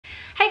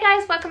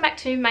guys, welcome back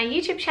to my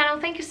YouTube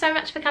channel. Thank you so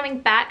much for coming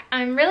back.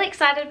 I'm really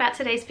excited about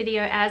today's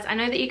video as I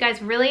know that you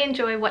guys really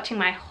enjoy watching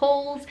my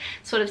hauls,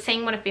 sort of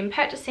seeing what I've been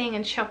purchasing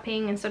and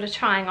shopping and sort of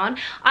trying on.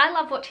 I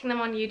love watching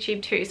them on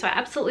YouTube too, so I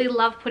absolutely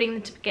love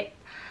putting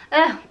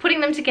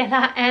them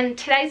together, and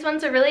today's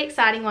one's a really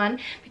exciting one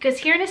because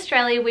here in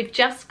Australia we've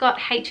just got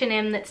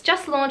H&M that's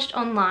just launched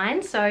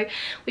online. So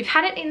we've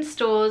had it in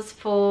stores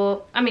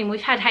for,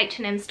 we've had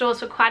H&M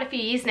stores for quite a few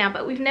years now,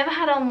 but we've never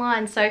had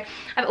online. So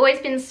I've always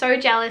been so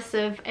jealous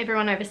of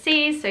everyone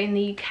overseas, so in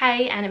the UK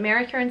and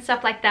America and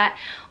stuff like that,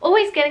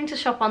 always getting to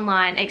shop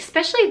online,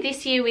 especially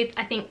this year with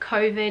I think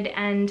COVID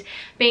and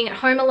being at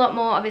home a lot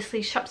more.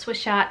 Obviously shops were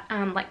shut,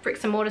 like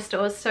bricks and mortar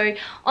stores, so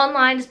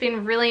online has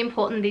been really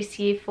important this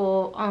year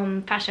for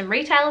fashion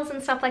retailers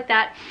and stuff like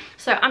that.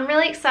 So I'm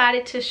really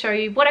excited to show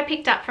you what I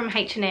picked up from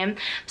H&M.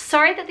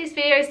 Sorry that this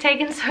video has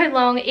taken so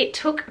long. It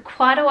took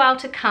quite a while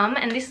to come,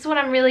 and this is what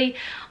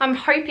I'm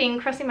hoping,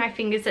 crossing my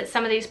fingers, that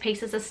some of these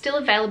pieces are still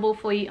available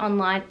for you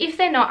online. If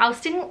they're not, I'll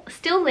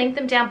still link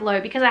them down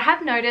below because I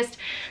have noticed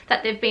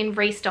that they've been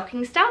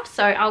restocking stuff,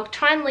 so I'll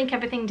try and link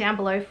everything down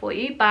below for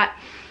you. But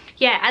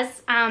yeah,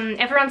 as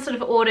everyone sort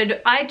of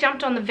ordered, I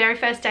jumped on the very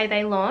first day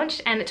they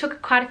launched, and it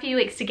took quite a few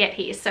weeks to get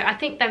here, so I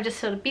think they're just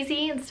sort of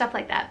busy and stuff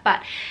like that.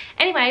 But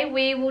anyway,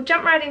 we will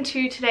jump right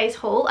into today's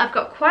haul. I've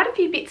got quite a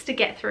few bits to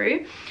get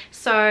through,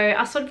 so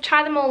I'll sort of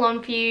try them all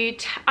on for you.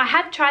 I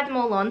have tried them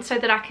all on so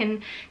that I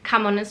can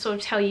come on and sort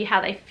of tell you how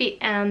they fit.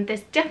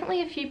 There's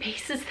definitely a few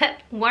pieces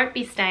that won't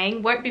be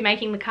staying, won't be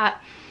making the cut,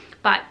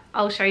 but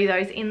I'll show you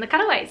those in the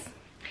cutaways.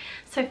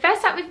 So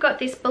first up, we've got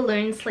this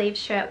balloon sleeve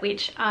shirt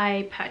which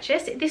I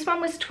purchased. This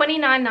one was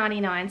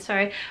 $29.99, so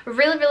a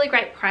really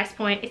great price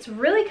point. It's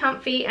really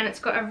comfy and it's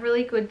got a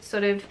really good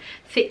sort of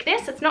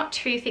thickness. It's not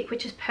too thick,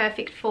 which is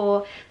perfect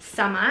for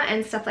summer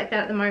and stuff like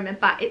that at the moment,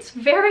 but it's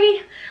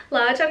very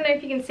large. I don't know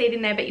if you can see it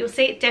in there, but you'll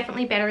see it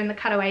definitely better in the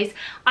cutaways.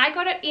 I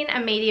got it in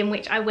a medium,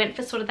 which I went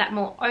for sort of that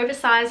more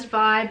oversized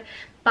vibe,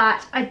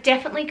 but I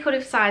definitely could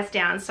have sized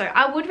down. So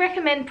I would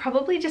recommend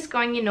probably just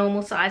going your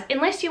normal size,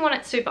 unless you want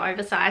it super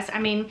oversized. I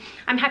mean,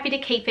 I'm happy to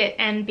keep it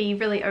and be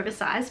really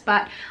oversized,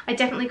 but I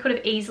definitely could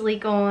have easily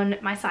gone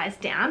my size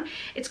down.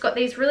 It's got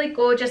these really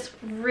gorgeous,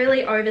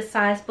 really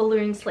oversized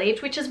balloon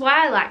sleeves, which is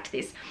why I liked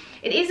this.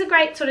 It is a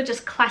great sort of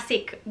just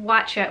classic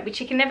white shirt, which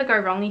you can never go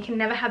wrong. You can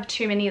never have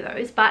too many of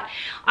those, but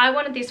I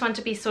wanted this one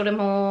to be sort of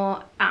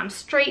more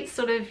street,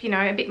 sort of, you know,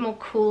 a bit more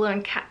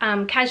cooler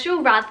and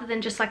casual rather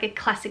than just like a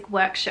classic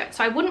work shirt.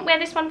 So I wouldn't wear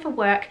this one for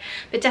work,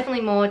 but definitely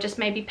more just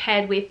maybe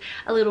paired with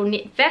a little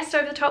knit vest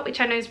over the top,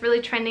 which I know is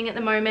really trending at the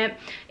moment.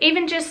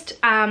 Even just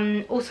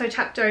also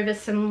tucked over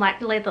some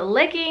like leather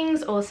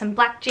leggings or some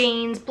black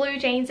jeans, blue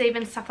jeans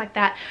even, stuff like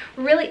that.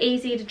 Really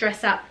easy to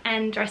dress up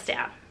and dress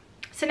out.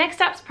 So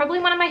next up is probably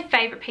one of my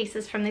favourite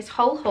pieces from this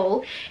whole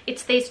haul.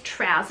 It's these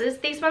trousers.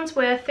 These ones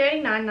were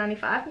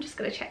 $39.95. I'm just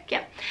going to check,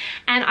 yep.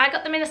 And I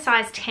got them in a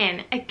size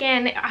 10.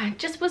 Again, I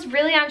just was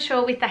really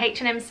unsure with the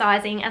H&M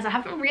sizing, as I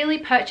haven't really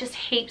purchased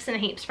heaps and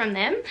heaps from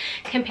them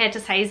compared to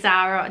say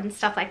Zara and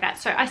stuff like that.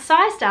 So I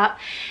sized up.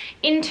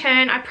 In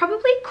turn, I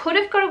probably could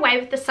have got away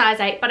with the size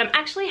 8, but I'm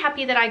actually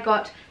happy that I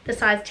got the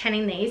size 10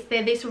 in these.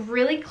 They're this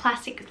really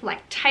classic,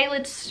 like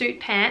tailored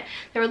suit pant.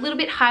 They're a little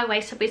bit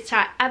high-waisted, which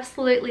I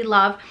absolutely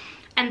love.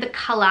 And the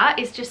colour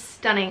is just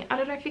stunning. I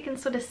don't know if you can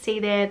sort of see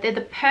there. They're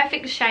the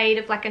perfect shade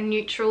of like a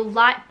neutral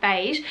light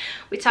beige,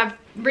 which I've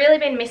really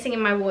been missing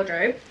in my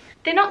wardrobe.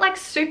 They're not like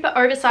super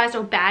oversized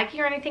or baggy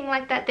or anything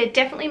like that. They're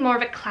definitely more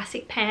of a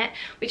classic pant,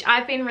 which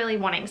I've been really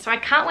wanting. So I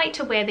can't wait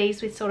to wear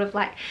these with sort of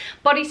like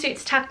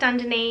bodysuits tucked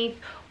underneath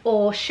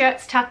or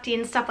shirts tucked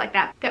in, stuff like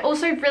that. They're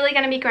also really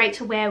going to be great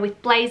to wear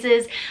with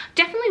blazers.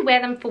 Definitely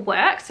wear them for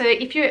work. So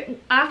if you're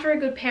after a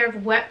good pair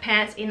of work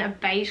pants in a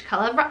beige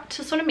colour,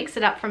 to sort of mix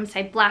it up from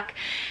say black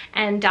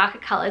and darker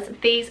colours,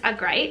 these are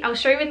great. I'll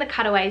show you in the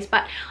cutaways,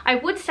 but I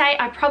would say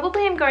I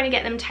probably am going to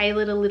get them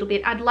tailored a little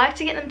bit. I'd like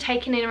to get them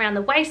taken in around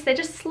the waist. They're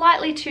just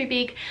slightly too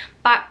big,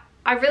 but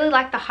I really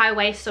like the high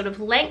waist sort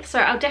of length, so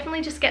I'll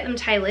definitely just get them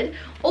tailored.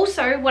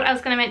 Also, what I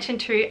was going to mention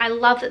too, I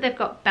love that they've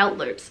got belt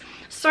loops.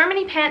 So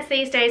many pants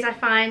these days I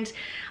find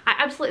I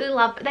absolutely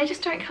love, but they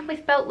just don't come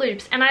with belt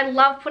loops, and I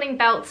love putting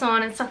belts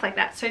on and stuff like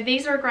that. So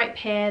these are a great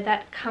pair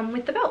that come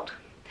with the belt.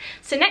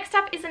 So next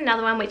up is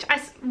another one which I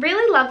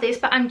really love this,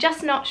 but I'm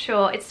just not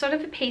sure. It's sort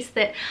of a piece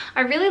that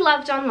I really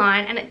loved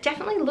online, and it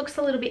definitely looks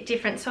a little bit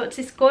different. So it's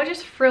this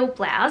gorgeous frill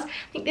blouse. I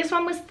think this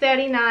one was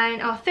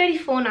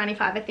 $34.95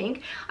 I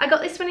think. I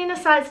got this one in a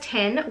size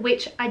 10,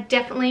 which I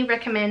definitely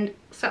recommend.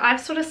 So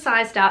I've sort of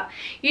sized up.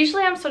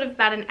 Usually I'm sort of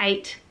about an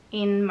 8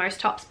 in most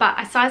tops, but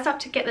I sized up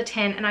to get the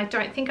 10, and I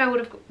don't think I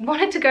would have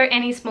wanted to go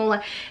any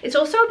smaller. It's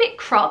also a bit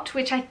cropped,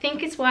 which I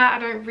think is why I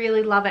don't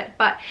really love it,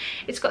 but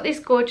it's got this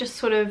gorgeous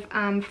sort of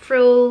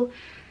frill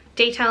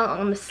detail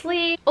on the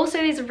sleeve.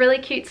 Also these really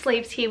cute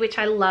sleeves here, which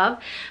I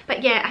love.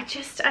 But yeah,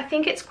 I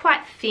think it's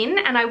quite thin,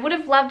 and I would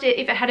have loved it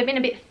if it had been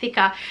a bit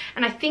thicker,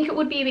 and I think it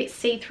would be a bit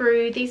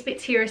see-through. These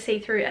bits here are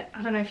see-through.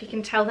 I don't know if you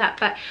can tell that,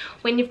 but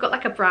when you've got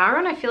like a bra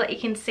on, I feel like you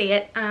can see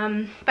it.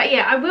 But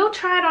yeah, I will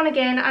try it on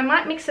again. I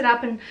might mix it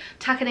up and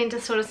tuck it into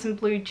sort of some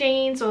blue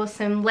jeans or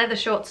some leather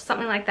shorts or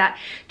something like that,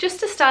 just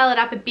to style it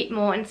up a bit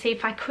more and see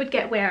if I could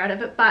get wear out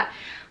of it. But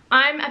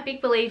I'm a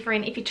big believer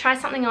in, if you try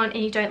something on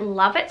and you don't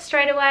love it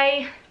straight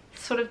away,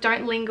 sort of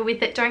don't linger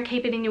with it, don't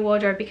keep it in your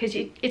wardrobe, because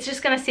it's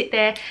just going to sit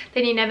there,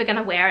 then you're never going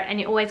to wear it, and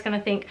you're always going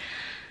to think,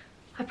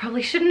 I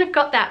probably shouldn't have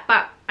got that.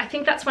 But I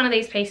think that's one of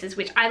these pieces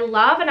which I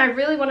love, and I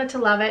really wanted to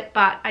love it,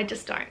 but I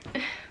just don't.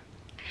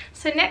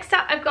 So next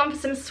up, I've gone for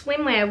some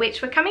swimwear,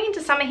 which we're coming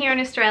into summer here in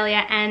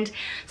Australia, and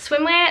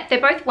swimwear, they're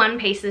both one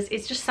pieces.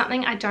 It's just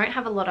something I don't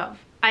have a lot of.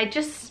 I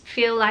just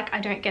feel like I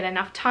don't get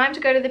enough time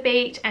to go to the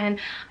beach, and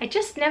I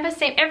just never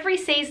seem, every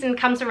season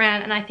comes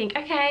around and I think,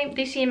 okay,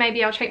 this year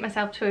maybe I'll treat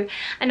myself to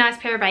a nice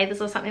pair of bathers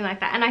or something like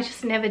that, and I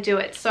just never do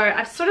it. So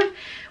I sort of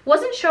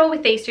wasn't sure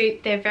with these two.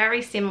 They're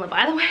very similar,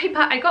 by the way,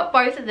 but I got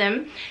both of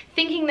them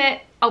thinking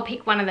that I'll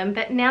pick one of them,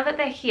 but now that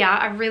they're here,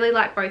 I really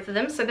like both of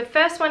them. So the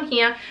first one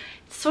here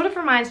sort of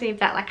reminds me of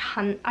that, like,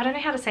 I don't know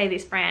how to say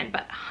this brand,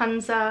 but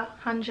Hunza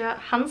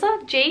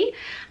G.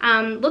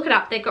 Look it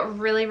up. They've got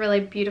really, really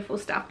beautiful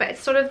stuff, but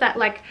it's sort of that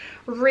like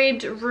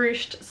ribbed,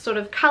 ruched sort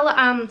of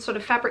color, sort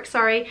of fabric,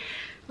 sorry.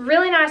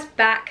 Really nice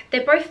back.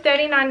 They're both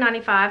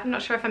 $39.95. I'm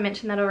not sure if I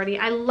mentioned that already.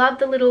 I love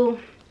the little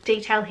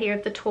detail here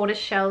of the tortoise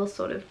shell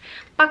sort of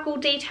buckle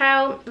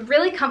detail.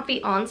 Really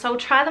comfy on, so I'll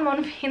try them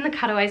on in the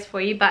cutaways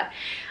for you. But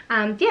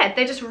yeah,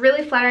 they're just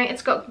really flattering.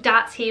 It's got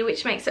darts here,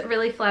 which makes it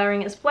really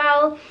flattering as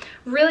well.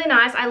 Really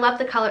nice. I love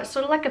the color. It's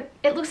sort of like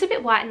it looks a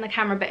bit white in the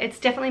camera, but it's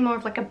definitely more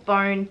of like a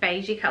bone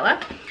beigey color.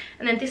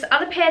 And then this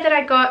other pair that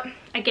I got,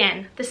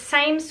 again, the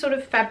same sort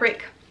of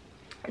fabric.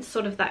 It's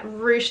sort of that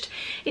ruched.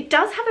 It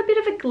does have a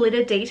bit of a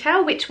glitter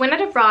detail, which when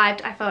it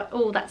arrived, I thought,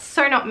 oh, that's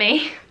so not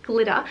me.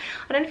 Glitter. I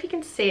don't know if you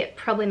can see it,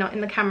 probably not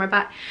in the camera,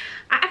 but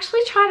I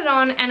actually tried it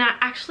on and I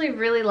actually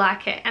really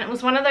like it. And it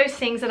was one of those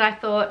things that I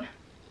thought,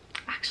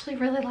 I actually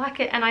really like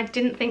it, and I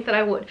didn't think that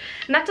I would.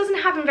 And that doesn't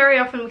happen very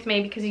often with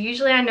me, because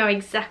usually I know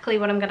exactly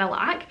what I'm gonna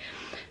like.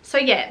 So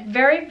yeah,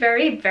 very,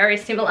 very, very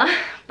similar.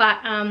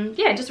 But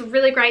yeah, just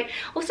really great.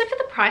 Also for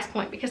the price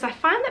point, because I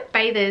find that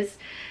bathers,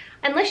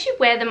 unless you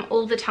wear them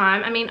all the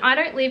time, I mean, I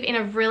don't live in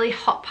a really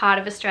hot part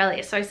of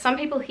Australia, so some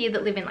people here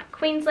that live in like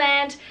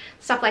Queensland,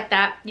 stuff like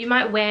that, you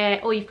might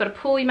wear, or you've got a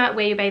pool, you might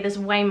wear your bathers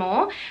way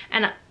more,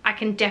 and I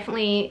can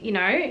definitely, you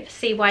know,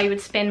 see why you would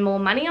spend more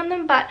money on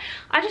them, but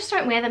I just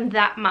don't wear them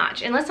that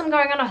much, unless I'm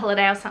going on a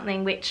holiday or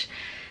something, which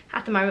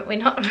at the moment we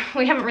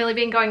haven't really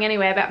been going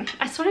anywhere. But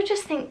I sort of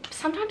just think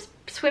sometimes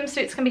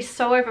swimsuits can be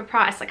so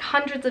overpriced, like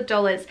hundreds of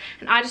dollars,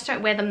 and I just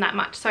don't wear them that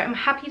much, so I'm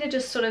happy to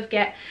just sort of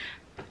get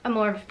a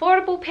more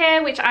affordable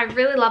pair, which I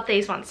really love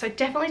these ones. So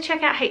definitely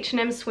check out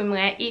H&M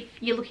swimwear if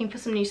you're looking for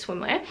some new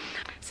swimwear.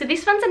 So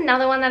this one's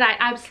another one that I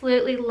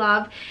absolutely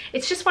love.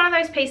 It's just one of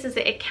those pieces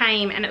that it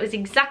came and it was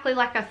exactly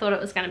like I thought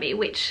it was going to be,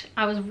 which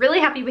I was really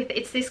happy with.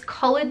 It's this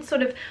collared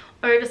sort of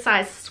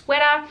oversized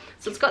sweater,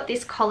 so it's got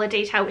this collar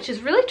detail, which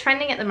is really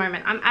trending at the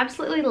moment. I'm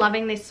absolutely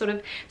loving this sort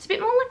of, it's a bit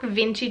more like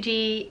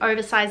vintagey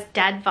oversized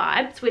dad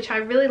vibes, which I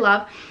really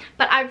love.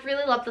 But I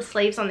really love the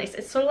sleeves on this.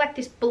 It's sort of like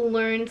this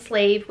balloon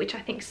sleeve, which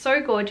I think is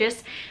so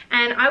gorgeous.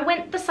 And I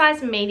went the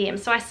size medium,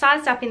 so I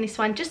sized up in this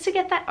one just to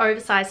get that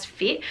oversized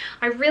fit.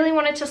 I really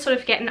wanted to sort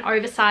of get an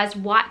oversized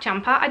white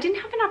jumper. I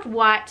didn't have enough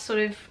white sort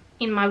of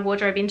in my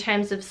wardrobe in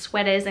terms of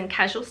sweaters and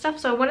casual stuff,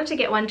 so I wanted to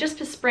get one just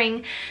for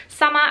spring,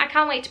 summer. I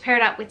can't wait to pair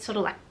it up with sort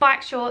of like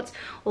bike shorts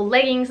or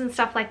leggings and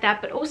stuff like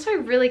that, but also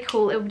really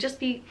cool. It would just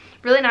be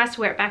really nice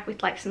to wear it back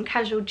with like some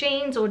casual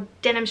jeans or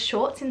denim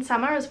shorts in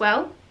summer as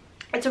well.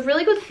 It's a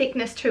really good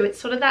thickness too. It's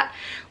sort of that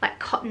like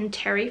cotton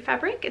terry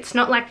fabric. It's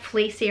not like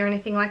fleecy or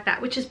anything like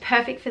that, which is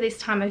perfect for this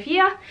time of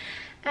year.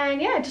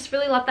 And yeah, I just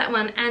really love that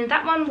one. And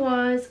that one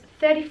was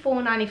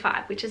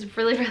 $34.95, which is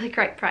really, really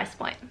great price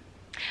point.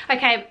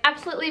 Okay, I'm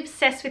absolutely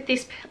obsessed with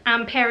this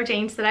pair of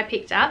jeans that I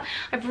picked up.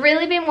 I've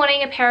really been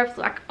wanting a pair of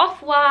like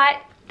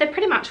off-white, they're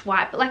pretty much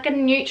white, but like a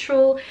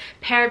neutral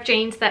pair of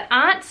jeans that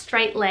aren't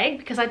straight leg,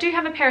 because I do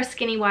have a pair of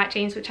skinny white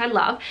jeans, which I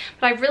love,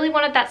 but I really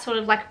wanted that sort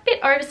of like a bit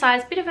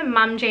oversized, bit of a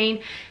mum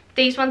jean.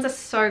 These ones are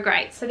so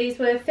great. So these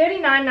were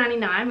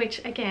 $39.99,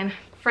 which again,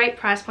 great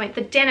price point.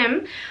 The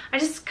denim, I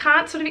just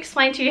can't sort of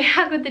explain to you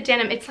how good the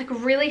denim, it's like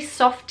really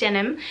soft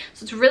denim,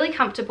 so it's really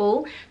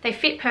comfortable. They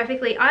fit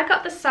perfectly. I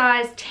got the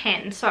size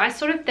 10, so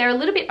they're a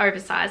little bit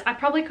oversized. I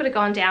probably could have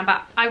gone down,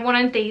 but I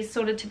wanted these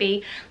sort of to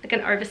be like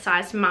an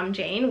oversized mum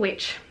jean,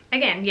 which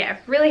again, yeah,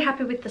 really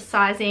happy with the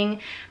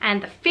sizing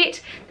and the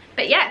fit.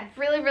 But yeah,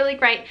 really, really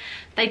great.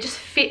 They just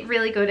fit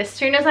really good. As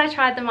soon as I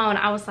tried them on,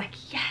 I was like,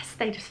 yes,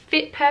 they just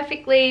fit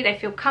perfectly. They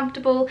feel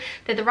comfortable.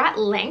 They're the right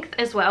length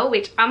as well,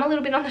 which I'm a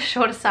little bit on the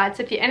shorter side.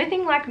 So if you're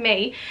anything like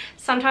me,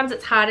 sometimes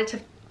it's harder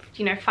to,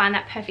 you know, find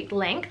that perfect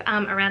length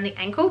around the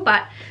ankle,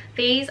 but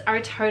these are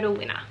a total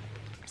winner.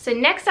 So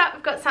next up,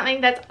 we've got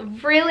something that's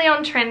really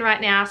on trend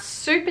right now,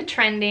 super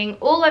trending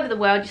all over the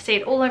world. You see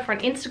it all over on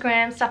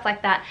Instagram, stuff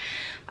like that.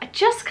 I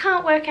just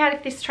can't work out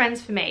if this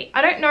trends for me.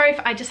 I don't know if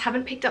I just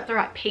haven't picked up the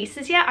right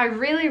pieces yet. I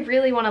really,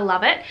 really want to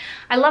love it.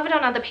 I love it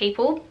on other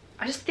people.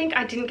 I just think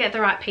I didn't get the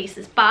right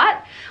pieces,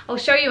 but I'll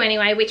show you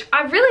anyway, which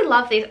I really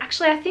love these.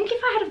 Actually, I think if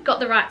I had have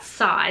got the right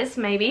size,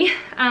 maybe.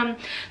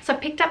 So I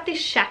picked up this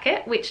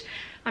shacket, which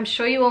I'm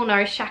sure you all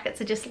know shackets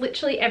are just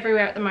literally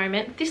everywhere at the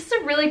moment. This is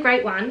a really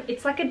great one.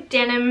 It's like a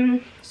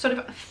denim, sort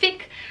of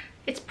thick,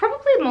 it's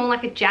probably more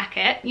like a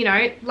jacket, you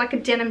know, like a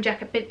denim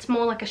jacket, but it's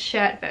more like a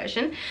shirt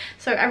version.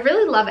 So I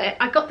really love it.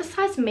 I got the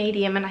size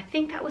medium and I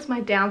think that was my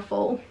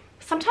downfall.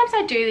 Sometimes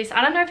I do this,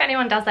 I don't know if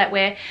anyone does that,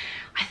 where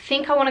I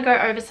think I want to go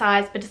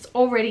oversized, but it's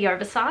already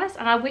oversized,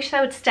 and I wish they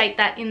would state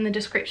that in the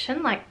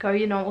description, like go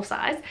your normal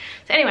size.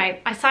 So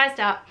anyway, I sized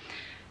up,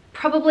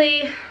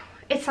 probably,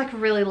 it's like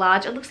really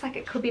large. It looks like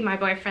it could be my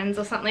boyfriend's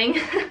or something.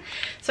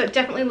 So it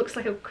definitely looks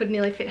like it could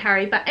nearly fit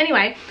Harry. But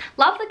anyway,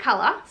 love the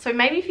color. So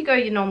maybe if you go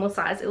your normal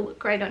size, it'll look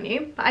great on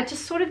you. But I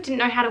just sort of didn't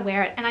know how to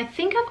wear it. And I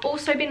think I've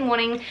also been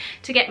wanting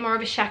to get more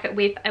of a shacket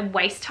with a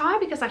waist tie,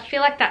 because I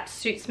feel like that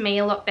suits me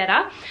a lot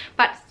better.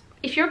 But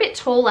if you're a bit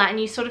taller and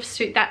you sort of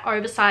suit that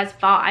oversized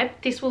vibe,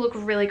 this will look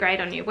really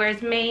great on you.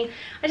 Whereas me,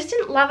 I just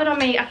didn't love it on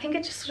me. I think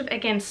it just sort of,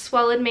 again,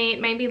 swallowed me.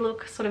 It made me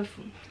look sort of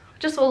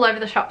just all over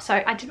the shop,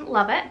 so I didn't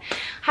love it. I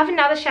have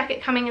another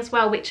shacket coming as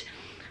well, which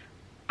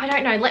I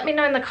don't know. Let me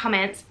know in the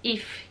comments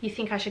if you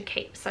think I should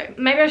keep. So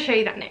maybe I'll show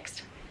you that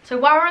next. So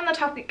while we're on the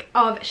topic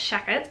of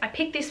shackets, I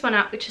picked this one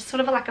up, which is sort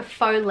of like a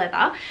faux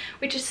leather,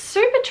 which is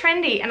super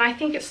trendy, and I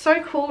think it's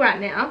so cool right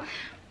now.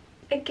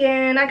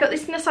 Again, I got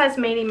this in a size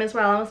medium as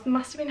well. I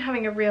must have been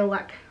having a real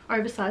like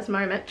oversized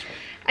moment.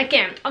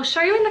 Again, I'll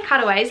show you in the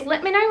cutaways.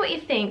 Let me know what you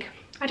think.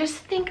 I just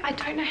think I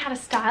don't know how to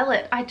style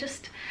it. I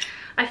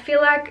feel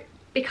like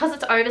because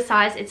it's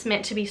oversized, it's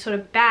meant to be sort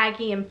of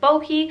baggy and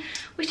bulky,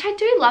 which I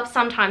do love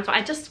sometimes, but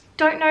I just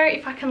don't know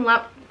if I can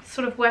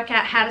sort of work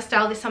out how to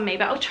style this on me.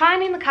 But I'll try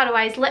it in the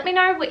cutaways. Let me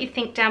know what you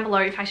think down below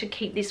if I should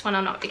keep this one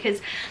or not,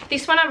 because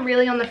this one I'm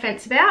really on the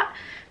fence about.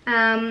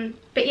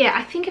 But yeah,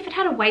 I think if it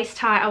had a waist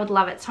tie, I would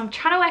love it. So I'm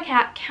trying to work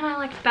out, can I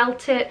like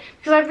belt it?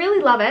 Because I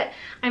really love it.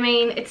 I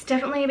mean, it's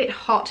definitely a bit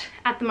hot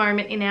at the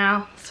moment in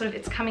our sort of,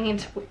 it's coming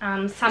into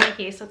summer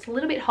here, so it's a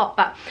little bit hot.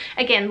 But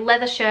again,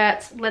 leather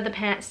shirts, leather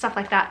pants, stuff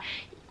like that,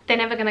 they're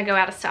never going to go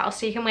out of style.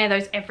 So you can wear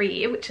those every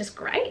year, which is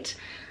great.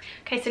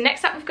 Okay, so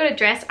next up we've got a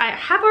dress. I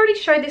have already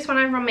showed this one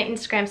over on my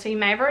Instagram, so you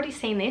may have already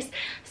seen this.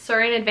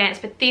 Sorry in advance,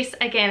 but this,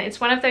 again, it's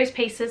one of those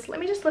pieces.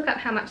 Let me just look up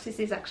how much this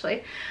is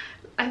actually.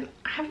 I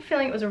have a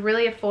feeling it was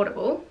really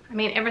affordable. I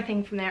mean,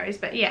 everything from there is,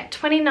 but yeah,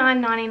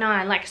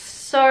 $29.99, like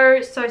so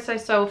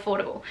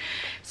affordable.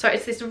 So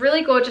it's this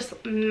really gorgeous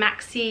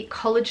maxi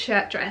collared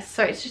shirt dress.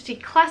 So it's just a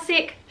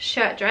classic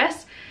shirt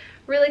dress,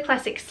 really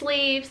classic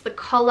sleeves, the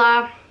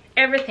collar,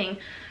 everything.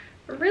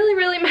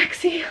 Really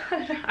maxi.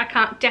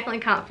 I definitely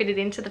can't fit it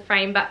into the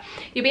frame, but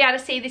you'll be able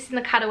to see this in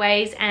the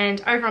cutaways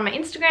and over on my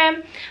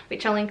Instagram,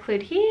 which I'll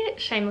include here.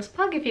 Shameless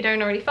plug if you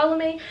don't already follow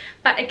me.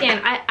 But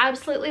again, I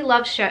absolutely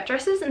love shirt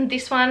dresses, and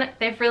this one,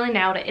 they've really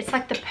nailed it. It's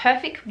like the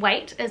perfect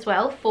weight as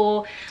well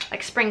for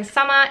like spring,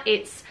 summer.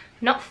 It's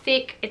not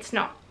thick, it's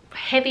not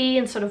heavy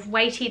and sort of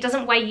weighty. It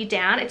doesn't weigh you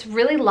down. It's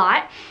really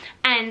light,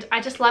 and I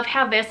just love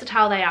how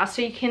versatile they are.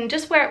 So you can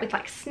just wear it with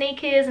like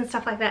sneakers and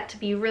stuff like that to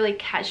be really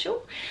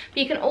casual,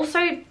 but you can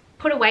also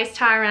put a waist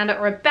tie around it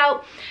or a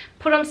belt,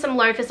 put on some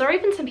loafers or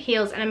even some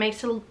heels, and it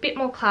makes it a bit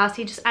more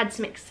classy. Just add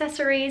some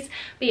accessories.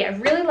 But yeah,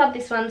 really love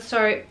this one.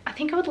 So I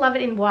think I would love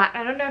it in white.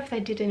 I don't know if they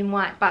did it in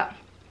white, but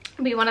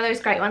it'll be one of those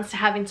great ones to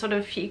have in sort of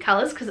a few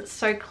colors because it's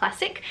so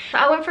classic.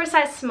 But I went for a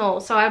size small,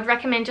 so I would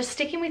recommend just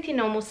sticking with your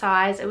normal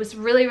size. It was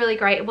really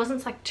great. It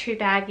wasn't like too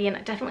baggy, and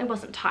it definitely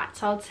wasn't tight,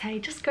 so I would say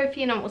just go for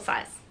your normal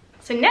size.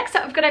 So next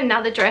up, I've got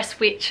another dress,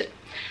 which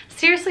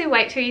seriously,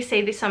 wait till you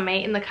see this on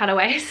me in the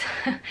cutaways.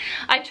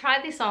 I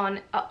tried this on,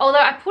 although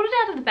I pulled it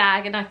out of the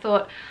bag and I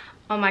thought,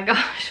 oh my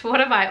gosh, what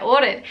have I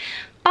ordered?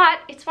 But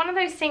it's one of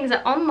those things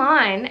that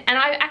online, and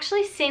I've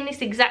actually seen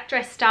this exact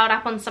dress styled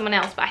up on someone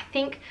else, but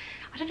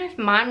I don't know if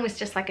mine was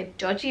just like a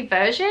dodgy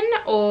version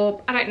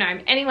or I don't know.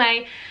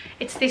 Anyway,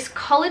 it's this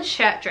collared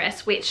shirt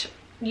dress, which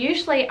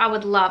usually I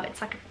would love.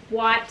 It's like a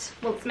white,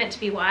 well, it's meant to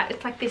be white.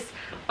 It's like this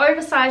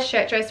oversized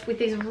shirt dress with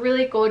these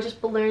really gorgeous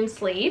balloon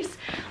sleeves.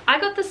 I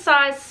got the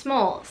size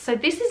small, so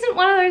this isn't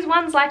one of those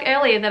ones like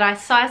earlier that I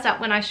sized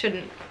up when I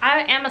shouldn't.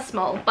 I am a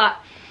small, but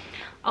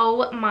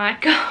oh my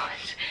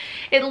gosh,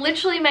 it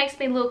literally makes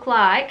me look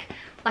like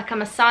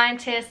I'm a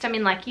scientist. I'm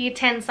in like year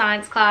 10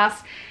 science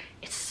class.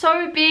 It's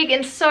so big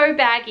and so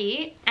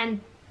baggy and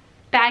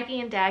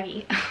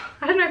daggy.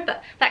 I don't know if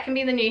that can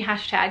be the new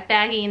hashtag,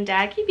 baggy and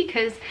daggy,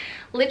 because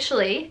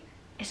literally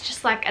it's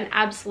just like an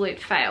absolute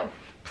fail.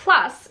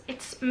 Plus,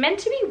 it's meant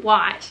to be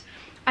white.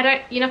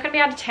 You're not gonna be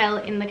able to tell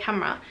in the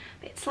camera.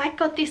 It's like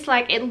got this,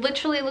 like, it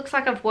literally looks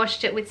like I've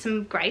washed it with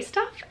some grey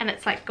stuff and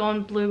it's like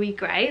gone bluey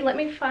grey. Let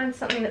me find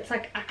something that's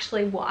like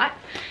actually white.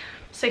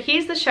 So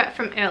here's the shirt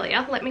from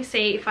earlier. Let me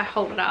see if I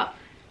hold it up.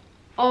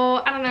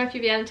 Or I don't know if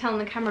you'll be able to tell in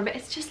the camera, but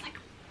it's just like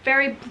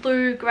very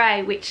blue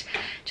grey, which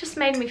just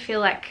made me feel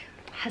like,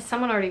 has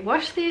someone already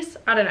washed this?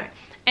 I don't know.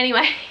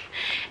 Anyway,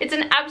 it's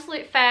an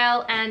absolute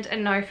fail and a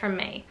no from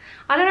me.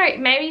 I don't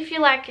know, maybe if you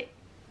like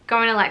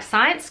going to like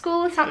science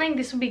school or something,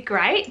 this would be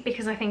great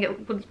because I think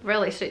it would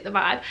really suit the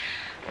vibe.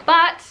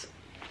 But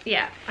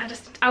yeah,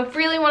 I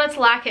really wanted to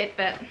like it,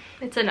 but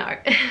it's a no.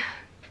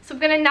 So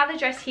I've got another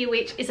dress here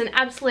which is an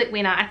absolute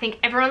winner. I think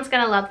everyone's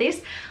gonna love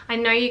this. I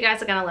know you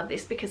guys are gonna love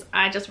this because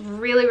I just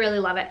really, really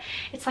love it.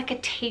 It's like a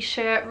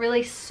t-shirt,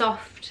 really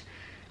soft,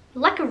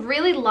 like a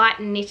really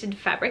light knitted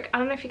fabric. I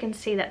don't know if you can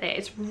see that there.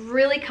 It's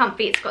really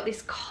comfy. It's got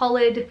this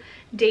collared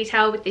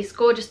detail with these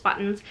gorgeous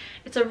buttons.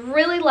 It's a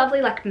really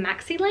lovely like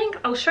maxi length.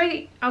 I'll show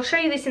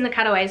you this in the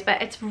cutaways,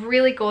 but it's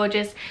really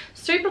gorgeous,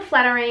 super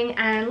flattering.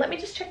 And let me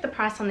just check the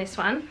price on this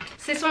one.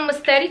 So this one was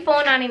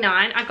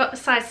 $34.99. I got the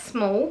size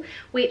small,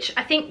 which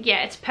I think,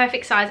 yeah, it's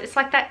perfect size. It's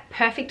like that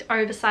perfect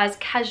oversized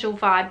casual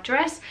vibe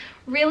dress.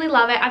 Really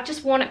love it. I've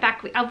just worn it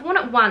back. I've worn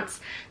it once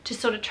to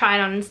sort of try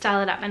it on and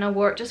style it up, and I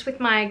wore it just with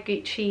my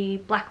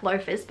Gucci black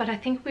loafers, but I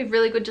think it would be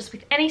really good just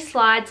with any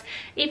slides,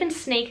 even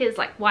sneakers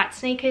like white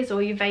sneakers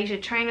or your Veja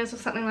trainers or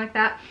something like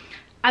that.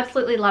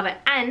 Absolutely love it.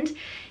 And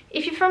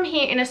if you're from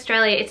here in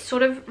Australia, it's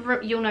sort of,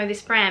 you'll know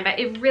this brand, but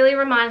it really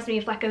reminds me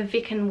of like a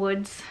Vic and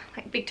Woods,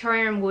 like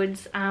Victoria and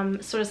Woods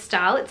sort of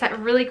style. It's that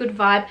really good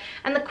vibe,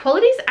 and the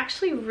quality is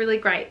actually really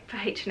great for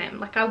H&M.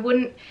 Like I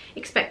wouldn't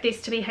expect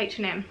this to be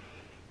H&M.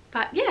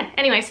 But yeah,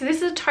 anyway, so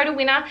this is a total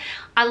winner.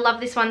 I love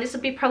this one. This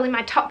would be probably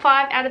my top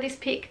 5 out of this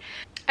pick.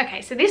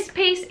 Okay, so this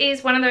piece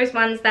is one of those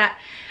ones that,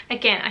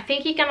 again, I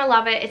think you're gonna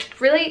love it.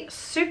 It's really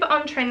super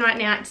on trend right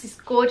now. It's this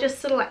gorgeous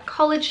sort of like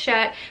collared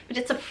shirt, but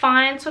it's a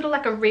fine sort of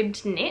like a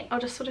ribbed knit. I'll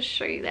just sort of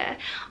show you there.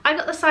 I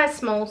got the size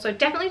small, so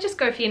definitely just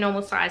go for your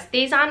normal size.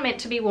 These aren't meant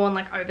to be worn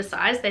like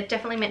oversized. They're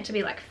definitely meant to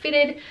be like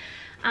fitted.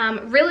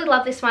 Really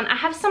love this one. I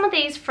have some of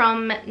these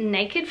from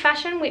Naked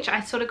Fashion, which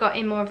I sort of got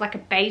in more of like a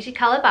beigey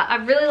color, but I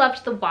really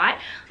loved the white.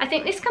 I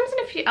think this comes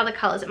in a few other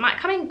colors. It might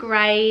come in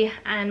gray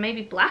and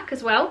maybe black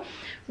as well.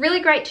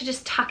 Really great to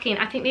just tuck in.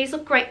 I think these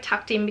look great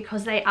tucked in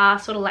because they are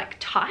sort of like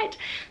tight.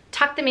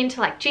 Tuck them into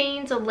like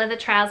jeans or leather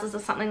trousers or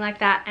something like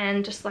that,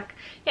 and just like,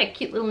 yeah,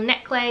 cute little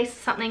necklace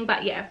or something.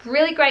 But yeah,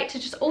 really great to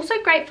just, also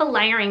great for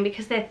layering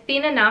because they're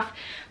thin enough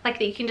like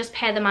that you can just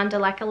pair them under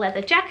like a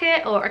leather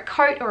jacket or a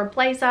coat or a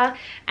blazer,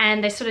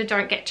 and they sort of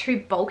don't get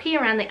too bulky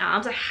around the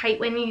arms. I hate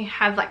when you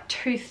have like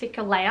too thick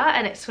a layer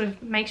and it sort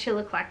of makes you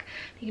look like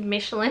a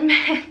Michelin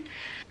man.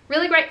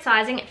 Really great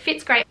sizing, it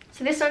fits great.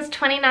 So this one's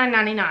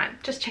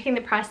 $29.99. Just checking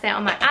the price there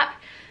on my app.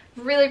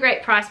 Really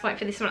great price point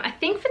for this one. I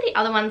think for the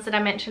other ones that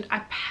I mentioned, I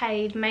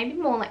paid maybe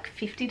more like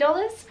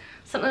 $50,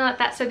 something like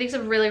that. So these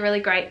are really,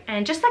 really great,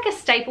 and just like a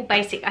staple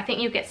basic. I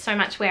think you'll get so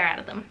much wear out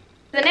of them.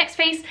 The next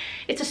piece,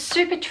 it's a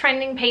super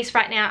trending piece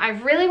right now. I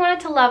really wanted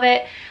to love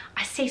it.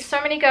 I see so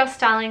many girls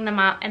styling them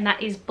up, and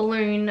that is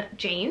balloon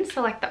jeans.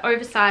 So like the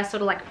oversized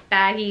sort of like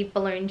baggy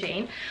balloon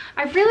jean.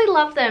 I really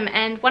love them,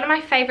 and one of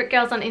my favorite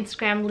girls on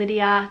Instagram,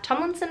 Lydia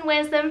Tomlinson,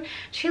 wears them.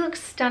 She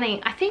looks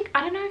stunning. I think,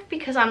 I don't know if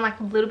because I'm like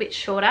a little bit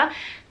shorter,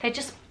 they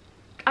just,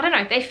 I don't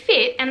know, they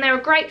fit, and they're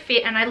a great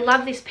fit, and I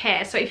love this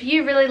pair. So if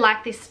you really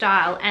like this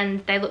style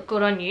and they look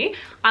good on you,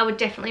 I would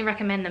definitely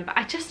recommend them, but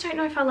I just don't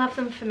know if I love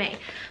them for me.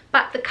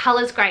 But the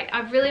color's great.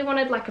 I really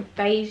wanted like a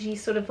beigey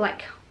sort of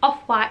like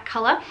off-white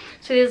color.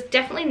 So there's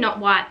definitely not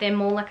white, they're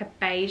more like a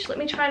beige. Let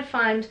me try to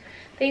find,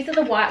 these are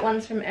the white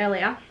ones from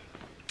earlier,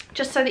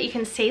 just so that you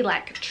can see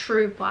like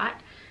true white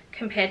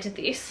compared to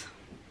this.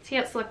 See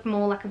how it's like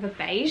more like of a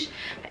beige.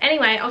 But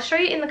anyway, I'll show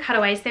you in the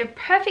cutaways. They're a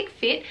perfect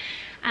fit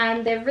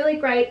and they're really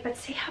great, but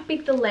see how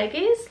big the leg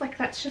is? Like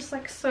that's just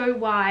like so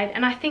wide,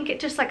 and I think it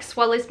just like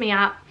swallows me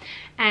up,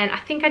 and I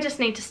think I just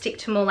need to stick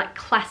to more like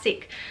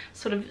classic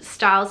sort of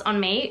styles on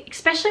me,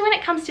 especially when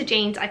it comes to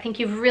jeans. I think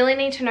you really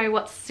need to know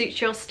what suits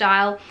your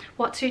style,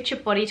 what suits your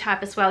body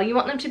type as well. You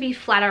want them to be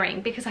flattering,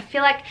 because I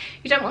feel like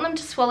you don't want them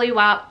to swallow you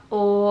up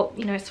or,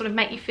 you know, sort of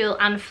make you feel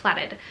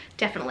unflattered,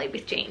 definitely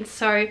with jeans.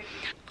 So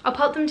I'll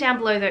pop them down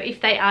below though if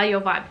they are your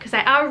vibe, because they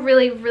are a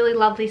really, really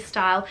lovely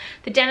style.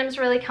 The denim's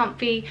really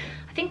comfy.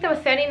 I think they were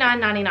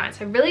 $39.99,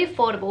 so really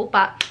affordable,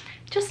 but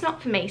just not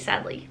for me,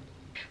 sadly.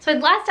 So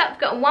last up, I've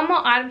got one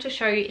more item to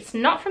show you. It's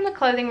not from the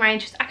clothing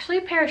range, it's actually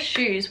a pair of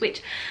shoes,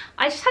 which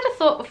I just had a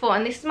thought before,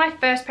 and this is my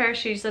first pair of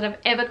shoes that I've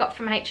ever got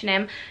from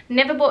H&M.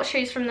 Never bought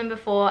shoes from them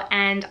before,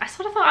 and I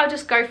sort of thought I'll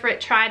just go for it,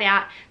 try it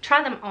out,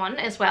 try them on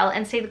as well,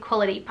 and see the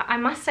quality. But I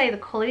must say the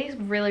quality is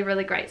really,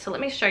 really great. So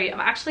let me show you. I've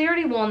actually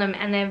already worn them,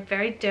 and they're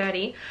very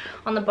dirty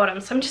on the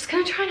bottom, so I'm just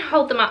going to try and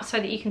hold them up so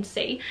that you can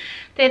see.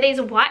 They're these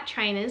white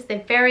trainers.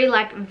 They're very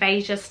like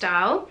Veja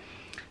style.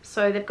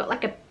 So they've got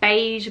like a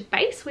beige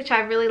base, which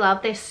I really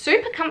love. They're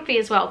super comfy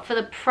as well for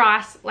the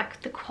price.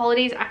 Like the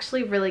quality is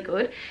actually really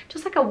good.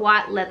 Just like a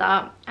white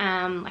leather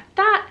like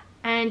that.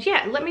 And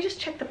yeah, let me just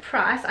check the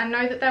price. I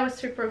know that they were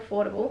super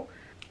affordable.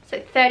 So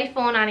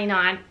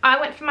 $34.99. I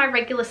went for my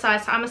regular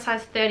size, so I'm a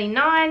size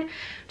 39,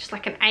 just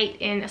like an 8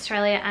 in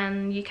Australia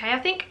and UK, I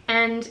think.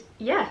 And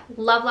yeah,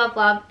 love, love,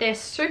 love. They're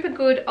super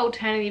good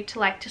alternative to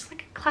like just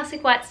like a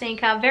classic white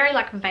sneaker, very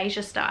like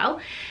Veja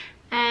style.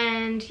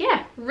 and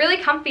yeah, really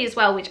comfy as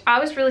well, which I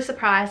was really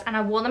surprised, and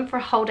I wore them for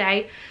a whole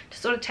day to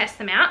sort of test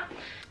them out,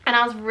 and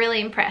I was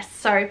really impressed.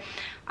 So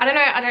I don't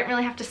know, I don't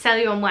really have to sell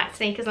you on white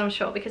sneakers, I'm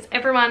sure, because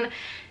everyone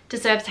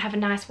deserves to have a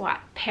nice white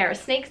pair of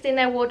sneakers in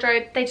their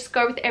wardrobe. They just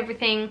go with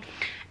everything,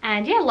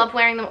 and yeah, love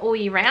wearing them all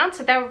year round.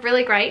 So they were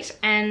really great,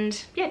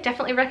 and yeah,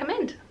 definitely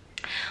recommend.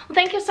 Well,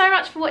 thank you so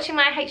much for watching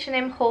my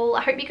H&M haul.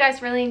 I hope you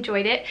guys really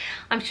enjoyed it.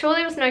 I'm sure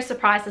there was no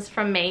surprises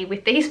from me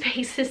with these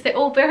pieces. They're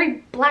all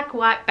very black,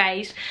 white,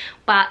 beige,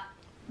 but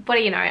what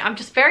do you know, I'm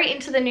just very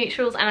into the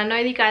neutrals, and I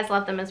know that you guys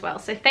love them as well.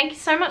 So thank you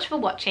so much for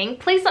watching.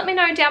 Please let me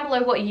know down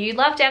below what you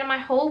loved out of my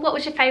haul. What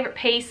was your favorite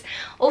piece?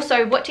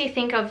 Also, what do you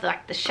think of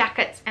like the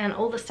shackets and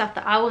all the stuff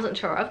that I wasn't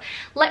sure of?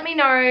 Let me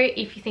know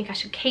if you think I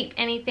should keep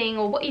anything,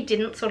 or what you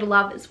didn't sort of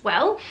love as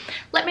well.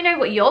 Let me know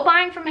what you're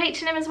buying from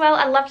H&M as well.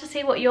 I'd love to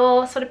see what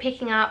you're sort of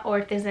picking up, or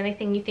if there's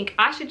anything you think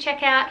I should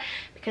check out,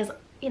 because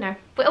you know,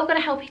 we're all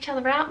gonna help each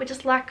other out. We're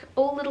just like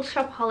all little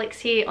shopaholics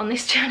here on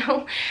this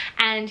channel.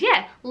 And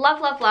yeah, love,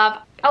 love,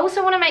 love. I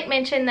also want to make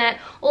mention that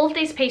all of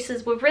these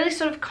pieces were really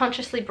sort of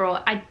consciously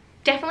brought. I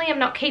definitely am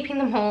not keeping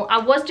them all. I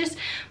was just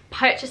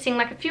purchasing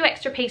like a few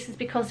extra pieces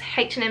because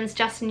H&M's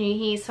just new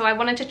here, so I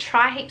wanted to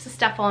try heaps of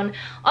stuff on.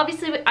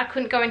 Obviously I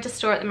couldn't go into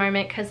store at the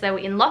moment because they were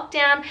in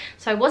lockdown,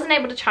 so I wasn't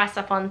able to try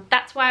stuff on.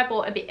 That's why I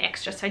bought a bit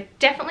extra. So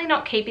definitely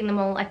not keeping them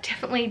all. I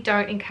definitely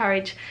don't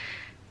encourage,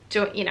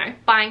 you know,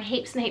 buying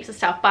heaps and heaps of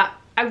stuff. But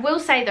I will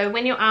say though,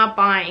 when you are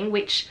buying,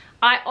 which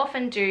I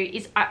often do,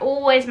 is I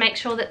always make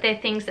sure that they're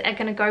things that are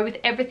going to go with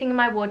everything in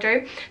my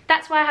wardrobe.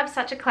 That's why I have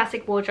such a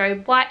classic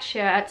wardrobe. White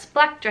shirts,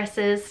 black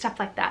dresses, stuff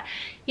like that.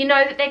 You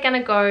know that they're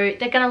going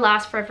to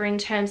last forever in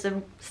terms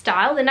of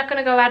style. They're not going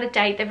to go out of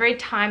date. They're very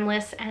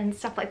timeless and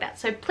stuff like that.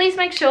 So please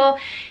make sure,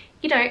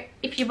 you know,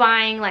 if you're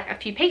buying like a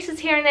few pieces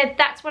here and there,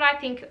 that's what I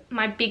think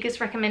my biggest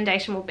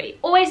recommendation will be.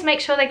 Always make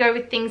sure they go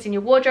with things in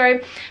your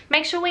wardrobe.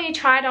 Make sure when you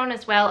try it on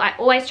as well, I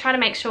always try to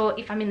make sure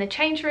if I'm in the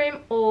change room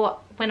or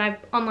when I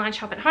online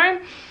shop at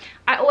home,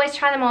 I always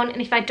try them on,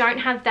 and if I don't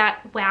have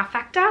that wow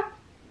factor,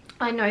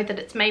 I know that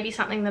it's maybe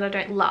something that I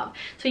don't love.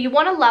 So you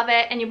want to love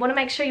it, and you want to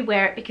make sure you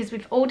wear it, because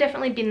we've all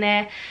definitely been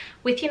there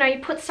with, you know, you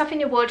put stuff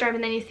in your wardrobe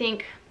and then you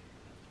think,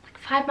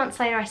 5 months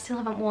later I still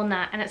haven't worn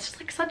that, and it's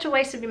just like such a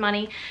waste of your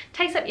money,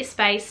 takes up your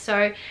space.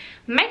 So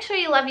make sure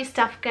you love your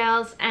stuff,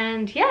 girls,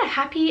 and yeah,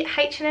 happy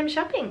H&M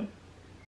shopping.